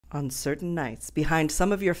On certain nights, behind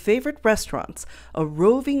some of your favorite restaurants, a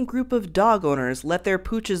roving group of dog owners let their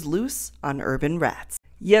pooches loose on urban rats.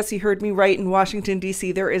 Yes, you heard me right. In Washington,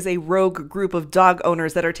 D.C., there is a rogue group of dog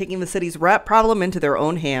owners that are taking the city's rat problem into their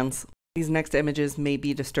own hands. These next images may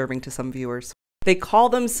be disturbing to some viewers. They call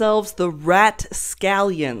themselves the Rat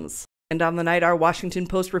Scallions. And on the night our Washington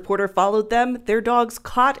Post reporter followed them, their dogs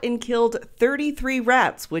caught and killed 33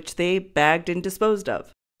 rats, which they bagged and disposed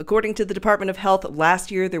of. According to the Department of Health, last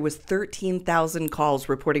year there was 13,000 calls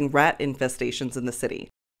reporting rat infestations in the city.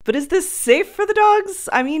 But is this safe for the dogs?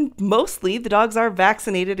 I mean, mostly the dogs are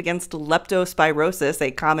vaccinated against leptospirosis, a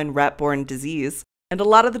common rat-borne disease. And a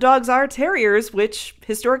lot of the dogs are terriers, which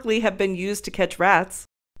historically have been used to catch rats.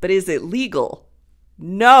 But is it legal?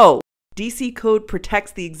 No! DC code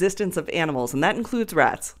protects the existence of animals, and that includes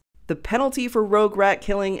rats. The penalty for rogue rat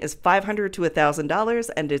killing is $500 to $1,000,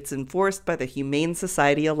 and it's enforced by the Humane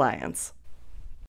Society Alliance.